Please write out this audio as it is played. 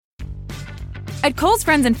At Kohl's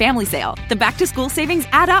Friends and Family Sale, the back-to-school savings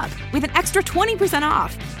add up with an extra 20%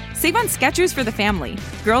 off. Save on Skechers for the family,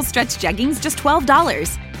 girls' stretch jeggings just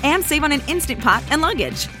 $12, and save on an Instant Pot and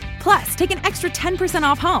luggage. Plus, take an extra 10%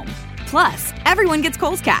 off home. Plus, everyone gets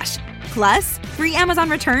Kohl's Cash. Plus, free Amazon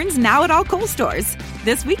returns now at all Kohl's stores.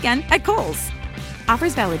 This weekend at Kohl's.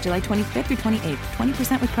 Offers valid July 25th through 28th.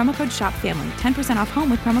 20% with promo code SHOPFAMILY. 10% off home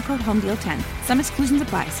with promo code HOMEDEAL10. Some exclusions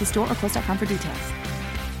apply. See store or Kohl's.com for details.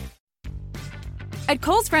 At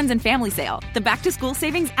Kohl's Friends and Family Sale, the back-to-school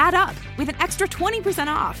savings add up with an extra 20%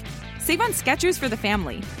 off. Save on Skechers for the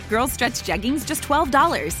family, girls' stretch jeggings just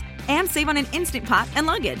 $12, and save on an Instant Pot and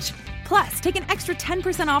luggage. Plus, take an extra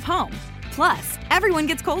 10% off home. Plus, everyone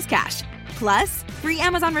gets Kohl's Cash. Plus, free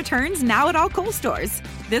Amazon returns now at all Kohl's stores.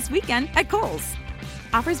 This weekend at Kohl's.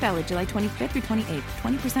 Offers valid July 25th through 28th.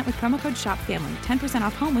 20% with promo code SHOPFAMILY. 10%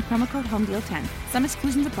 off home with promo code HOMEDEAL10. Some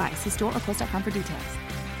exclusions apply. See store or Kohl's.com for details.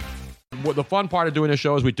 Well, the fun part of doing this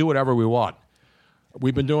show is we do whatever we want.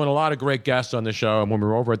 We've been doing a lot of great guests on the show, and when we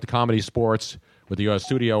were over at the Comedy Sports with the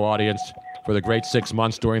studio audience for the great 6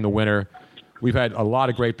 months during the winter, we've had a lot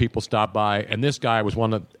of great people stop by, and this guy was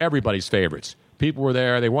one of everybody's favorites. People were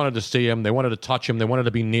there. They wanted to see him. They wanted to touch him. They wanted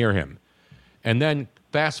to be near him. And then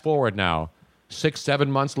fast forward now, 6-7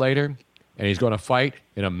 months later, and he's going to fight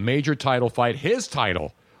in a major title fight, his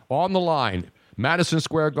title, on the line. Madison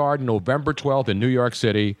Square Garden, November 12th in New York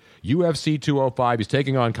City, UFC 205. He's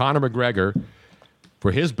taking on Conor McGregor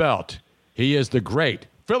for his belt. He is the great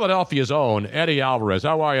Philadelphia's own Eddie Alvarez.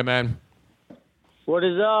 How are you, man? What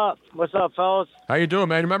is up? What's up, fellas? How you doing,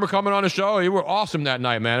 man? Remember coming on the show? You were awesome that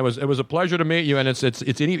night, man. It was a pleasure to meet you, and it's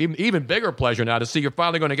an even bigger pleasure now to see you're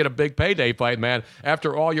finally going to get a big payday fight, man,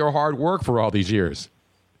 after all your hard work for all these years.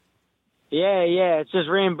 Yeah, it's just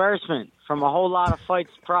reimbursement from a whole lot of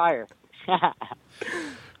fights prior.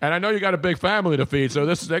 And I know you got a big family to feed, so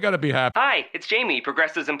they got to be happy. Hi, it's Jamie,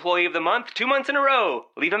 Progressive's Employee of the Month, 2 months in a row.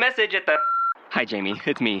 Leave a message at the... Hi, Jamie.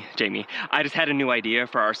 It's me, Jamie. I just had a new idea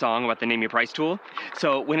for our song about the Name Your Price tool.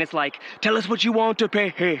 So when it's like, tell us what you want to pay,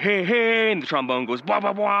 hey, hey, hey, and the trombone goes, blah,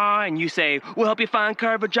 blah, blah, and you say, we'll help you find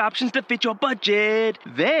coverage options to fit your budget.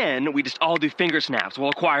 Then we just all do finger snaps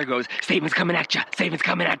while a choir goes, savings coming at ya, savings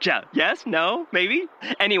coming at ya. Yes? No? Maybe?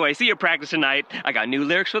 Anyway, see you practice tonight. I got new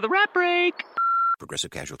lyrics for the rap break.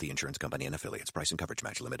 Progressive Casualty Insurance Company and Affiliates. Price and coverage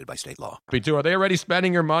match limited by state law. Are they already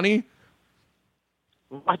spending your money?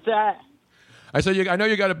 What's that? I said, I know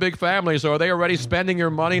you got a big family, so are they already spending your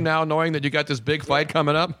money now knowing that you got this big fight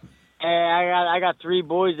coming up? Hey, I got 3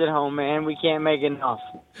 boys at home, man. We can't make enough.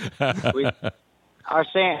 Our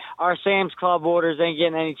Sam's Club orders ain't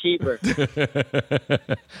getting any cheaper.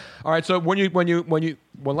 All right, so when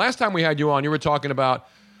last time we had you on, you were talking about,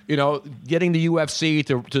 getting the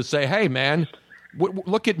UFC to say, hey, man,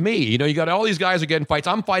 look at me. You got all these guys are getting fights.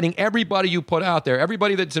 I'm fighting everybody you put out there.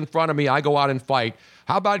 Everybody that's in front of me, I go out and fight.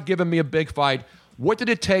 How about giving me a big fight? What did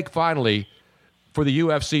it take finally for the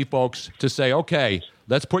UFC folks to say, okay,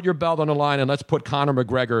 let's put your belt on the line and let's put Conor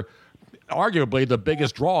McGregor, arguably the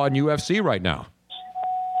biggest draw in UFC right now?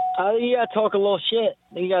 You got to talk a little shit.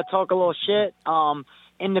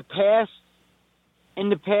 In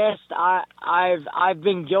the past, I've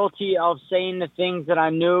been guilty of saying the things that I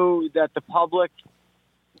knew that the public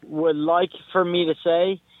would like for me to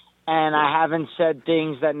say, and I haven't said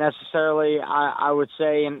things that necessarily I would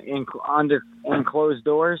say in closed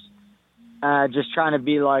doors, just trying to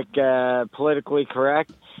be politically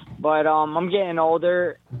correct. But I'm getting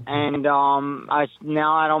older, and I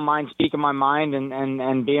don't mind speaking my mind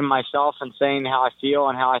and being myself and saying how I feel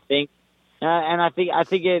and how I think. And I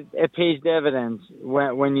think it pays dividends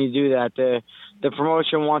when you do that. The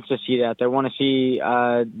promotion wants to see that. They want to see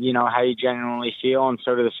how you genuinely feel, and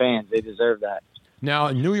so do the fans. They deserve that.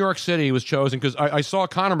 Now, New York City was chosen because I saw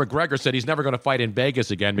Conor McGregor said he's never going to fight in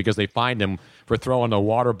Vegas again because they fined him for throwing a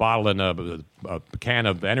water bottle and a can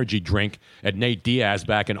of energy drink at Nate Diaz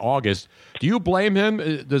back in August. Do you blame him?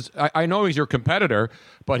 I know he's your competitor,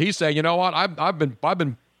 but he's saying, you know what, I've been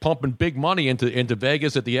pumping big money into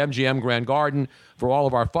Vegas at the MGM Grand Garden for all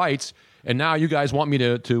of our fights, and now you guys want me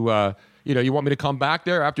to you want me to come back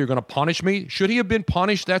there after you're going to punish me? Should he have been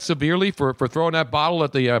punished that severely for throwing that bottle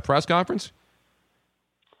at the press conference?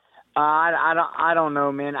 I don't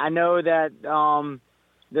know, man. I know that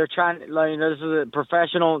they're trying. This is a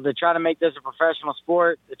professional. They're trying to make this a professional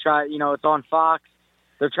sport. They try. It's on Fox.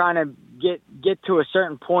 They're trying to get to a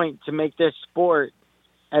certain point to make this sport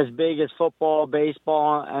as big as football,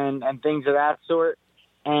 baseball, and things of that sort.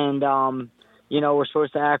 And we're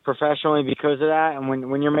supposed to act professionally because of that. And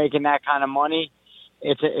when you're making that kind of money,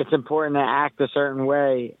 it's important to act a certain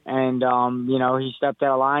way. And he stepped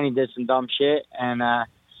out of line. He did some dumb shit, and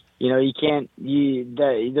you can't.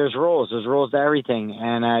 There's rules. There's rules to everything,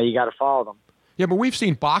 and you got to follow them. Yeah, but we've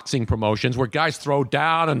seen boxing promotions where guys throw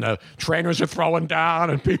down and the trainers are throwing down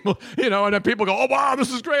and people, and then people go, oh, wow,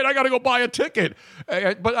 this is great. I got to go buy a ticket.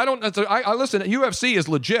 But I don't, I listen, UFC is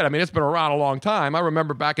legit. I mean, it's been around a long time. I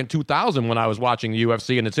remember back in 2000 when I was watching the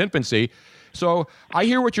UFC in its infancy. So I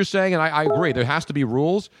hear what you're saying, and I agree. There has to be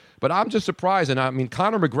rules, but I'm just surprised. And I mean,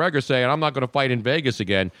 Conor McGregor saying, I'm not going to fight in Vegas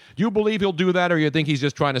again. Do you believe he'll do that, or you think he's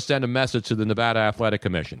just trying to send a message to the Nevada Athletic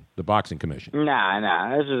Commission, the boxing commission?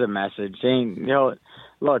 Nah, this is a message.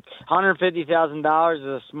 Look, $150,000 is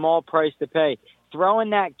a small price to pay. Throwing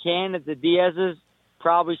that can at the Diaz's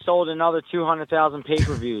probably sold another 200,000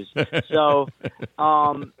 pay-per-views. So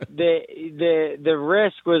the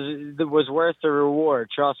risk was worth the reward,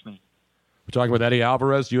 trust me. We're talking with Eddie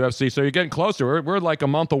Alvarez, UFC. So you're getting closer. We're like a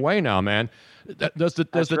month away now, man. Does the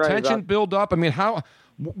tension build up? I mean,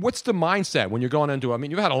 what's the mindset when you're going into? I mean,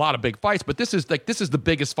 you've had a lot of big fights, but this is the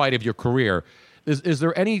biggest fight of your career. Is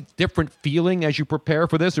there any different feeling as you prepare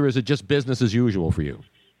for this, or is it just business as usual for you?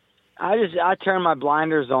 I turn my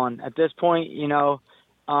blinders on at this point.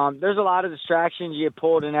 There's a lot of distractions. You get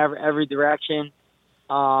pulled in every direction,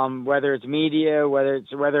 whether it's media, whether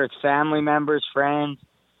it's family members, friends.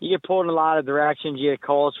 You get pulled in a lot of directions. You get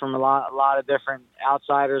calls from a lot of different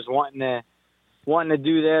outsiders wanting to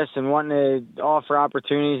do this and wanting to offer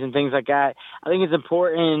opportunities and things like that. I think it's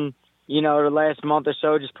important, the last month or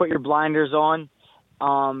so, just put your blinders on.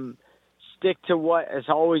 Stick to what has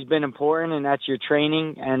always been important, and that's your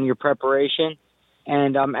training and your preparation.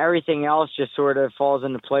 And everything else just sort of falls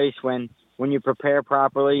into place when you prepare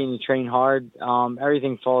properly and you train hard.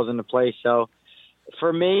 Everything falls into place. So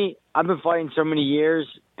for me, I've been fighting so many years,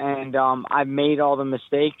 and I've made all the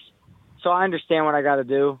mistakes. So I understand what I got to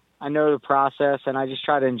do. I know the process, and I just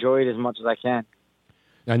try to enjoy it as much as I can.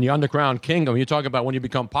 And the Underground Kingdom, you talk about when you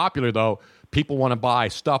become popular, though, people want to buy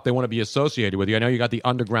stuff. They want to be associated with you. I know you got the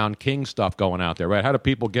Underground King stuff going out there, right? How do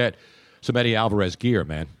people get some Eddie Alvarez gear,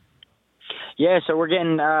 man? Yeah, so we're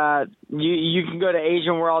getting you can go to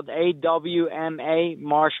Asian World, AWMA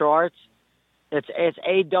Martial Arts. It's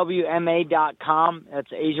AWMA.com.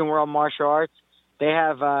 That's Asian World Martial Arts. They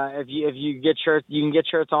have if you get shirts, you can get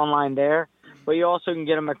shirts online there, but you also can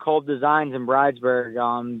get them at Kolb Designs in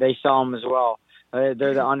Bridesburg. They sell them as well. They're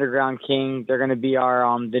the Underground King. They're going to be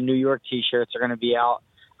our the New York T-shirts are going to be out,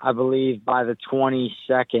 I believe, by the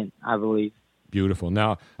 22nd, I believe. Beautiful.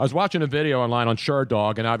 Now, I was watching a video online on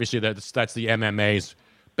SureDog, and obviously that's the MMA's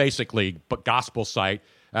basically gospel site.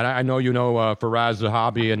 And I know Faraz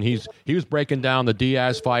Zahabi, and he was breaking down the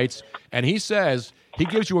Diaz fights, and he says he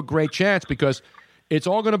gives you a great chance because it's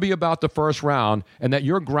all going to be about the first round, and that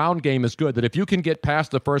your ground game is good. That if you can get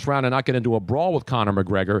past the first round and not get into a brawl with Conor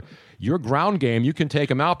McGregor, your ground game, you can take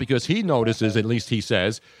him out because he notices, at least he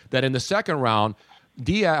says, that in the second round,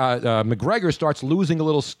 McGregor starts losing a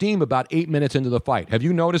little steam about 8 minutes into the fight. Have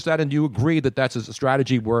you noticed that, and do you agree that that's a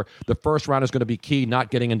strategy where the first round is going to be key, not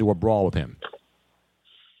getting into a brawl with him?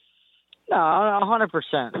 No,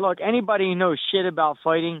 100%. Look, anybody who knows shit about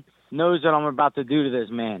fighting knows what I'm about to do to this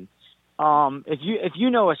man. If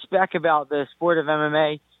you know a speck about the sport of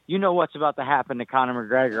MMA, you know what's about to happen to Conor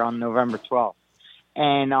McGregor on November 12th.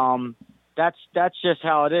 And that's just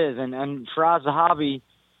how it is. And Faraz Zahabi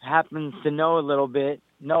happens to know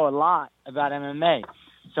a lot about MMA.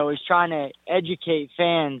 So he's trying to educate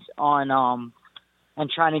fans on and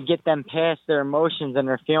trying to get them past their emotions and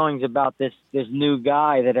their feelings about this new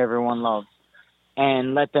guy that everyone loves,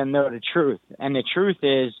 and let them know the truth. And the truth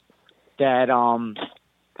is that I'm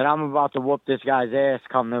about to whoop this guy's ass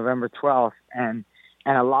come November 12th, and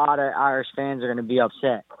a lot of Irish fans are going to be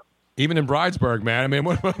upset. Even in Bridesburg, man. I mean,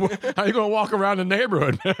 how are you going to walk around the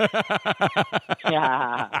neighborhood?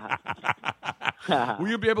 Will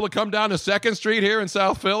you be able to come down to 2nd Street here in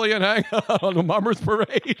South Philly and hang out on the Mummers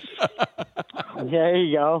Parade? There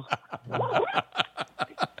you go.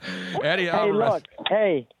 Eddie Alvarez.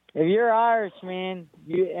 Hey, look. If you're Irish, man,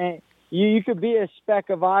 you could be a speck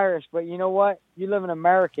of Irish, but you know what? You live in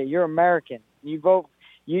America. You're American. You vote.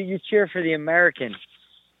 You cheer for the American.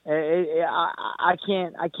 I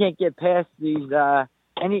can't get past these.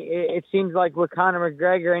 It seems like with Conor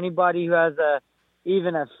McGregor, anybody who has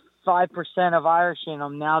even a 5% of Irish in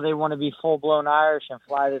them, now they want to be full blown Irish and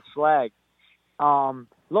fly this flag.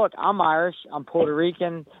 Look, I'm Irish. I'm Puerto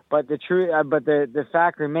Rican, but the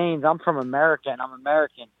fact remains, I'm from America and I'm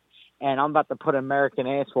American. and I'm about to put American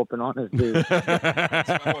ass whooping on this dude.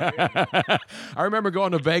 I remember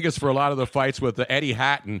going to Vegas for a lot of the fights with Eddie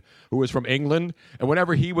Hatton, who was from England, and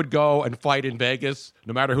whenever he would go and fight in Vegas,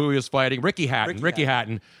 no matter who he was fighting, Ricky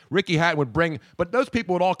Hatton would bring, but those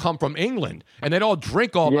people would all come from England, and they'd all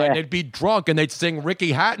drink all night, and they'd be drunk, and they'd sing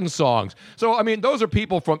Ricky Hatton songs. So, I mean, those are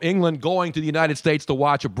people from England going to the United States to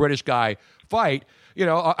watch a British guy fight. You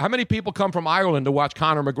know, how many people come from Ireland to watch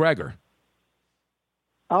Conor McGregor?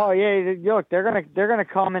 Oh yeah, look, they're gonna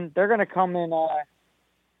come in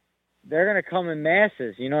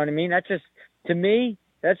masses. You know what I mean? To me,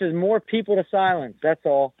 that's just more people to silence. That's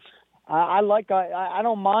all. I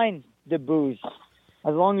don't mind the booze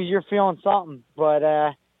as long as you're feeling something. But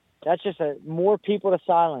that's just more people to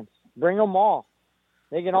silence. Bring them all.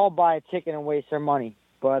 They can all buy a ticket and waste their money.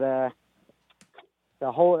 But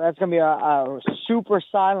that's gonna be a super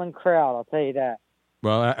silent crowd. I'll tell you that.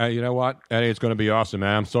 Well, you know what, Eddie, it's going to be awesome,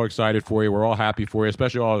 man. I'm so excited for you. We're all happy for you,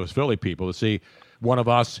 especially all those Philly people, to see one of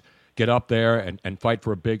us get up there and fight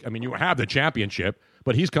for a big – I mean, you have the championship,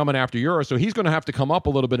 but he's coming after yours, so he's going to have to come up a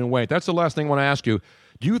little bit in weight. That's the last thing I want to ask you.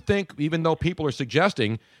 Do you think, even though people are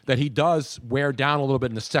suggesting that he does wear down a little bit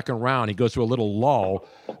in the second round, he goes through a little lull,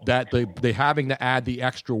 that the having to add the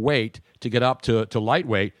extra weight to get up to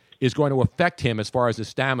lightweight is going to affect him as far as his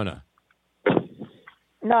stamina?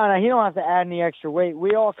 No, he don't have to add any extra weight.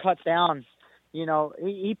 We all cut down. You know,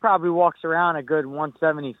 he probably walks around a good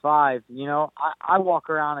 175. You know, I walk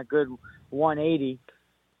around a good 180.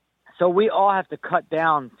 So we all have to cut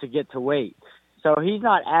down to get to weight. So he's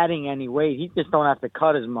not adding any weight. He just don't have to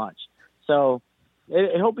cut as much. So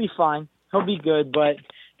he'll be fine. He'll be good. But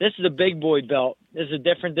this is a big boy belt. This is a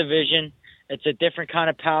different division. It's a different kind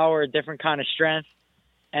of power, a different kind of strength,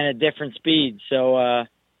 and a different speed. So,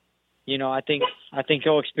 you know, I think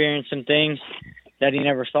he'll experience some things that he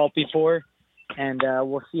never felt before, and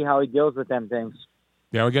we'll see how he deals with them things.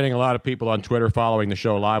 Yeah, we're getting a lot of people on Twitter following the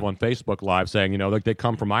show live on Facebook Live saying, you know, they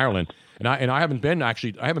come from Ireland. And I haven't been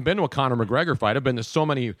to a Conor McGregor fight. I've been to so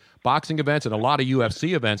many boxing events and a lot of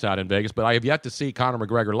UFC events out in Vegas, but I have yet to see Conor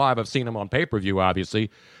McGregor live. I've seen him on pay-per-view, obviously,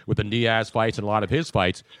 with the Diaz fights and a lot of his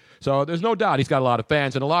fights. So there's no doubt he's got a lot of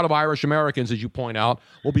fans, and a lot of Irish Americans, as you point out,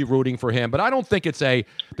 will be rooting for him. But I don't think they're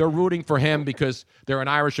rooting for him because they're an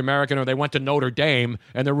Irish American or they went to Notre Dame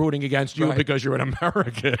and they're rooting against you because you're an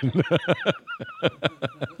American.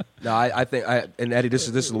 No, I think, and Eddie, this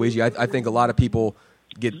is Luigi. I think a lot of people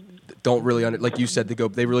don't really like you said,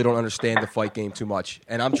 they really don't understand the fight game too much.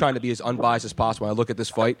 And I'm trying to be as unbiased as possible when I look at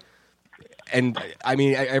this fight. And, I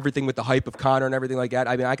mean, everything with the hype of Conor and everything like that,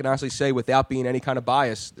 I mean, I can honestly say without being any kind of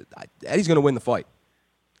bias, Eddie's going to win the fight.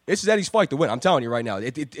 This is Eddie's fight to win. I'm telling you right now.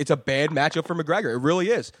 It's a bad matchup for McGregor. It really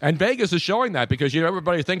is. And Vegas is showing that because, you know,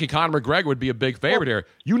 everybody thinking Conor McGregor would be a big favorite here.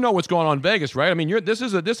 You know what's going on in Vegas, right? I mean, this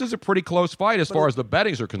is a pretty close fight as far as the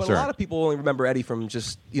bettings are concerned. But a lot of people only remember Eddie from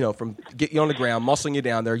just, you know, from getting you on the ground, muscling you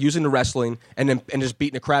down there, using the wrestling, and just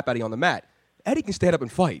beating the crap out of you on the mat. Eddie can stand up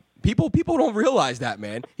and fight. People don't realize that,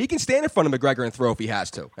 man. He can stand in front of McGregor and throw if he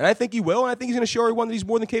has to. And I think he will, and I think he's going to show everyone that he's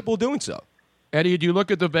more than capable of doing so. Eddie, do you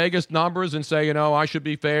look at the Vegas numbers and say, you know, I should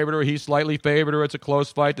be favored or he's slightly favored or it's a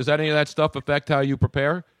close fight? Does any of that stuff affect how you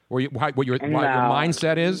prepare or what your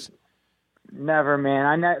mindset is? Never,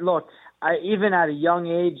 man. Look, even at a young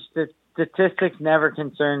age, the statistics never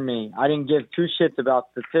concerned me. I didn't give two shits about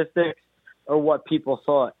statistics or what people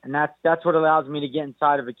thought. And that's what allows me to get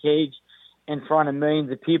inside of a cage in front of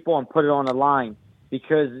millions of people and put it on the line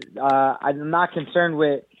because I'm not concerned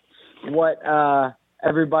with what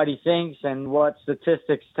everybody thinks and what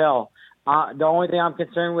statistics tell. The only thing I'm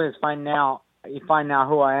concerned with is find out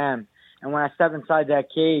who I am. And when I step inside that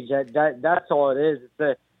cage, that's all it is.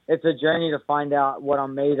 It's a journey to find out what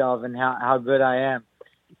I'm made of and how good I am.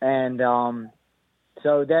 And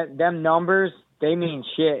so them numbers, they mean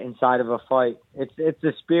shit inside of a fight. It's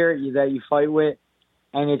the spirit that you fight with,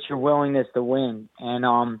 and it's your willingness to win. And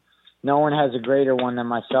no one has a greater one than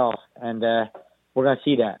myself. And we're going to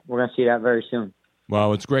see that. We're going to see that very soon.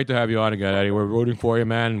 Well, it's great to have you on again, Eddie. We're rooting for you,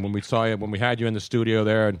 man. When we had you in the studio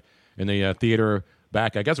there in the theater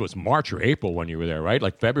back, I guess it was March or April when you were there, right?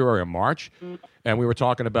 Like February or March. And we were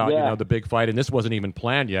talking about, you know, the big fight, and this wasn't even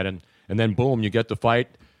planned yet. And then, boom, you get the fight.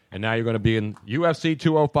 And now you're going to be in UFC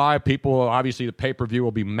 205. People, obviously, the pay-per-view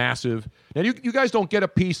will be massive. Now, you guys don't get a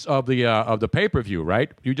piece of the pay-per-view,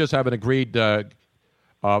 right? You just have an agreed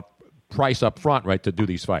price up front, right, to do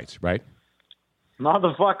these fights, right?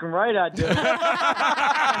 Motherfucking right I do.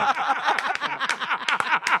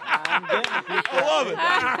 I'm getting people.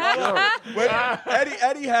 love it.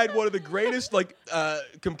 Eddie had one of the greatest,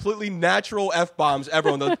 completely natural F-bombs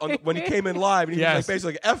ever when he came in live. And he was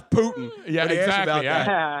basically F Putin. Yeah, exactly.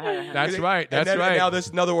 That's right. That's right. And now this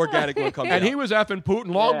another organic one comes out. And he was effing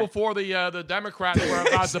Putin long before the Democrats were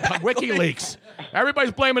about the WikiLeaks.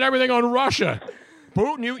 Everybody's blaming everything on Russia.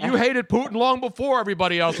 Putin, you hated Putin long before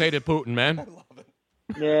everybody else hated Putin, man.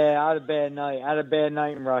 Yeah, I had a bad night. I had a bad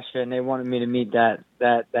night in Russia, and they wanted me to meet that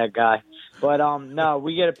guy. But no,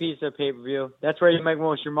 we get a piece of pay-per-view. That's where you make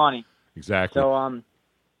most of your money. Exactly. So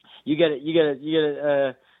you get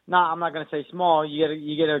a I'm not going to say small.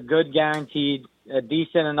 You get a good guaranteed, a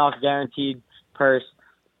decent enough guaranteed purse.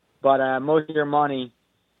 But most of your money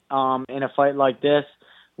in a fight like this,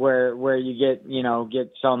 where you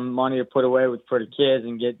get some money to put away for the kids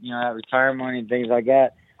and get that retirement money and things like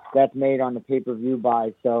that. That's made on the pay-per-view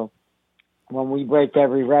buys. So when we break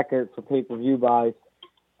every record for pay-per-view buys,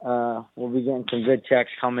 we'll be getting some good checks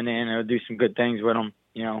coming in, and we'll do some good things with them.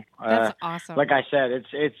 That's awesome. Like I said,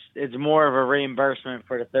 it's more of a reimbursement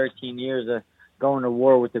for the 13 years of going to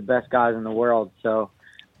war with the best guys in the world. So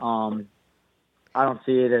I don't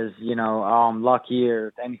see it as I'm lucky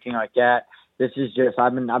or anything like that. This is just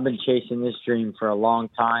I've been chasing this dream for a long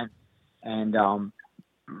time, and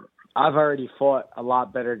I've already fought a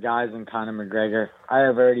lot better guys than Conor McGregor. I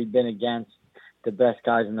have already been against the best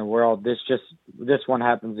guys in the world. This one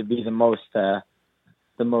happens to be the most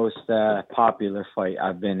popular fight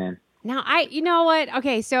I've been in. Now, you know what?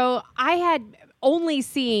 Okay, so I had only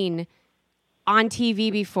seen on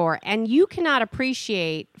TV before, and you cannot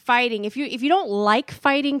appreciate fighting if you don't like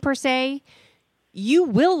fighting per se. You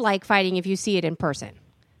will like fighting if you see it in person.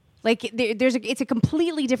 Like it's a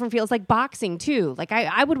completely different feel. It's like boxing too. Like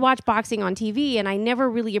I would watch boxing on TV, and I never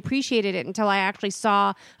really appreciated it until I actually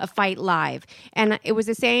saw a fight live. And it was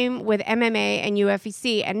the same with MMA and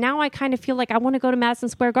UFC. And now I kind of feel like I want to go to Madison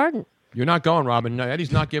Square Garden. You're not going, Robin. No,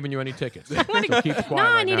 Eddie's not giving you any tickets. So keep quiet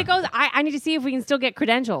I need to go. I need to see if we can still get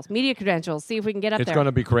credentials, media credentials. See if we can get up there. It's going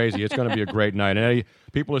to be crazy. It's going to be a great night. And Eddie,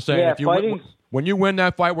 people are saying when you win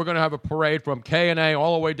that fight, we're going to have a parade from K&A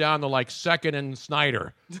all the way down to like 2nd and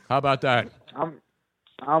Snyder. How about that?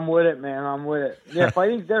 I'm with it, man. I'm with it. Yeah,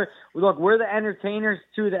 fighting's there. Look, we're the entertainers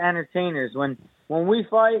to the entertainers. When we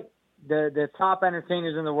fight, the top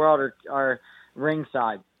entertainers in the world are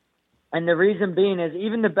ringside. And the reason being is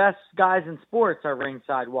even the best guys in sports are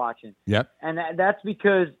ringside watching. Yep. And that's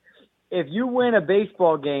because if you win a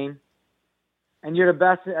baseball game and you're the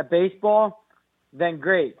best at baseball, then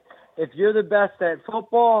great. If you're the best at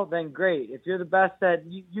football, then great. If you're the best at,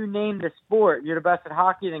 you name the sport, you're the best at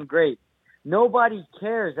hockey, then great. Nobody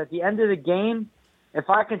cares. At the end of the game, if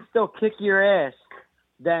I can still kick your ass,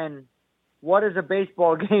 then what does a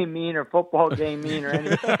baseball game mean or football game mean or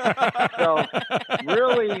anything? So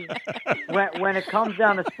really, when it comes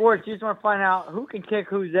down to sports, you just want to find out who can kick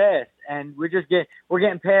whose ass. And we're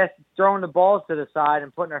getting past throwing the balls to the side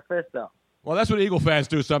and putting our fists up. Well, that's what Eagle fans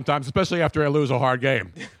do sometimes, especially after they lose a hard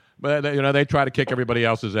game. But they try to kick everybody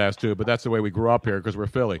else's ass too. But that's the way we grew up here because we're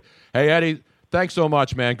Philly. Hey, Eddie, thanks so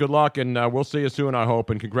much, man. Good luck, and we'll see you soon, I hope.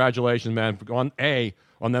 And congratulations, man,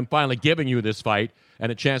 on them finally giving you this fight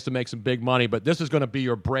and a chance to make some big money. But this is going to be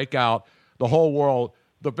your breakout. The whole world,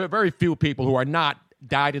 the very few people who are not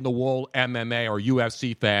dyed-in-the-wool MMA or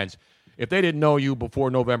UFC fans, if they didn't know you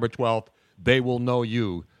before November 12th, they will know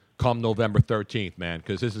you come November 13th, man,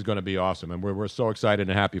 because this is going to be awesome. And we're so excited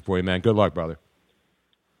and happy for you, man. Good luck, brother.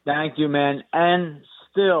 Thank you, man. And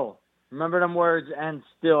still, remember them words, and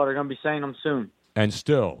still. They're going to be saying them soon. And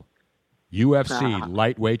still, UFC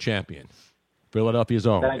lightweight champion, Philadelphia's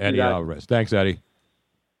own Eddie Alvarez. Thanks, Eddie.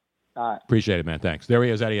 All right. Appreciate it, man. Thanks. There he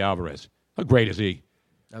is, Eddie Alvarez. How great is he?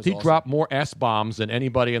 He dropped more S-bombs than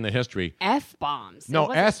anybody in the history. F-bombs? No,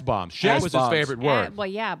 S-bombs. Shit was his favorite word. Well,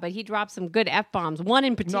 yeah, but he dropped some good F-bombs. One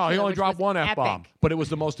in particular. No, he only dropped one F-bomb. Epic. But it was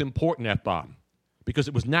the most important F-bomb because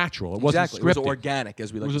it was natural. It wasn't scripted. It was organic,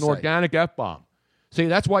 as we like to say. It was an organic F-bomb. See,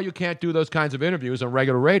 that's why you can't do those kinds of interviews on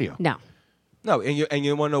regular radio. No, and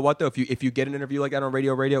you want to know what, though? If you get an interview like that on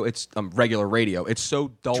radio, it's regular radio. It's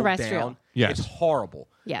so dulled down. Yes. It's horrible.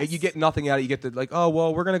 Yes. You get nothing out of it. You get the,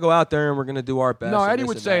 we're going to go out there and we're going to do our best. No, Eddie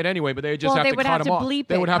would say it anyway, but they just have to cut him off.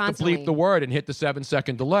 They would have to bleep the word and hit the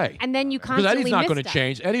 7-second delay. And then you constantly Because Eddie's not going to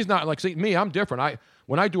change. Eddie's not, like, see, me, I'm different.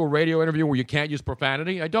 When I do a radio interview where you can't use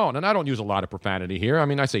profanity, I don't. And I don't use a lot of profanity here. I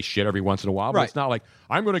mean, I say shit every once in a while, but it's not like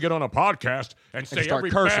I'm going to get on a podcast and say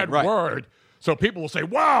every bad word. So people will say,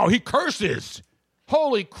 wow, he curses.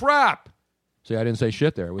 Holy crap. See, I didn't say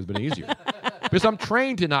shit there. It would have been easier. Because I'm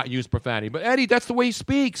trained to not use profanity. But Eddie, that's the way he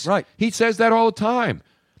speaks. Right. He says that all the time.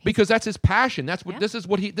 Because that's his passion. That's what this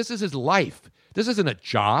is his life. This isn't a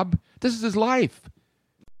job. This is his life.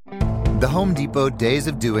 The Home Depot Days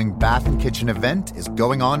of Doing Bath and Kitchen event is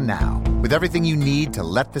going on now with everything you need to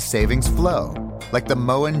let the savings flow. Like the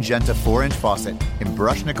Moen Genta 4-inch faucet in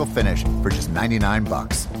brush nickel finish for just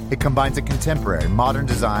 $99. It combines a contemporary modern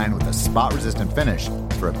design with a spot-resistant finish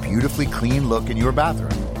for a beautifully clean look in your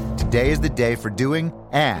bathroom. Today is the day for doing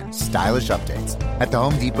and stylish updates at the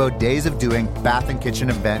Home Depot Days of Doing Bath and Kitchen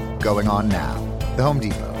event going on now. The Home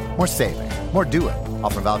Depot. More saving. More doing.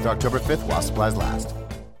 Offer valid through October 5th while supplies last.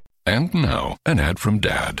 And now, an ad from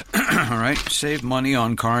Dad. All right, save money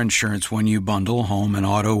on car insurance when you bundle home and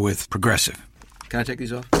auto with Progressive. Can I take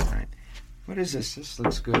these off? All right. What is this? This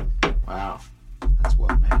looks good. Wow. That's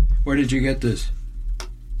well made. Where did you get this?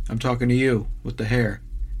 I'm talking to you with the hair.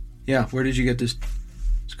 Yeah, where did you get this?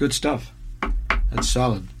 It's good stuff. That's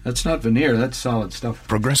solid. That's not veneer. That's solid stuff.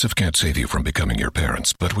 Progressive can't save you from becoming your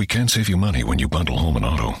parents, but we can save you money when you bundle home and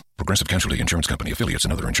auto. Progressive Casualty Insurance Company, affiliates,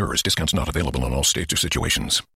 and other insurers. Discounts not available in all states or situations.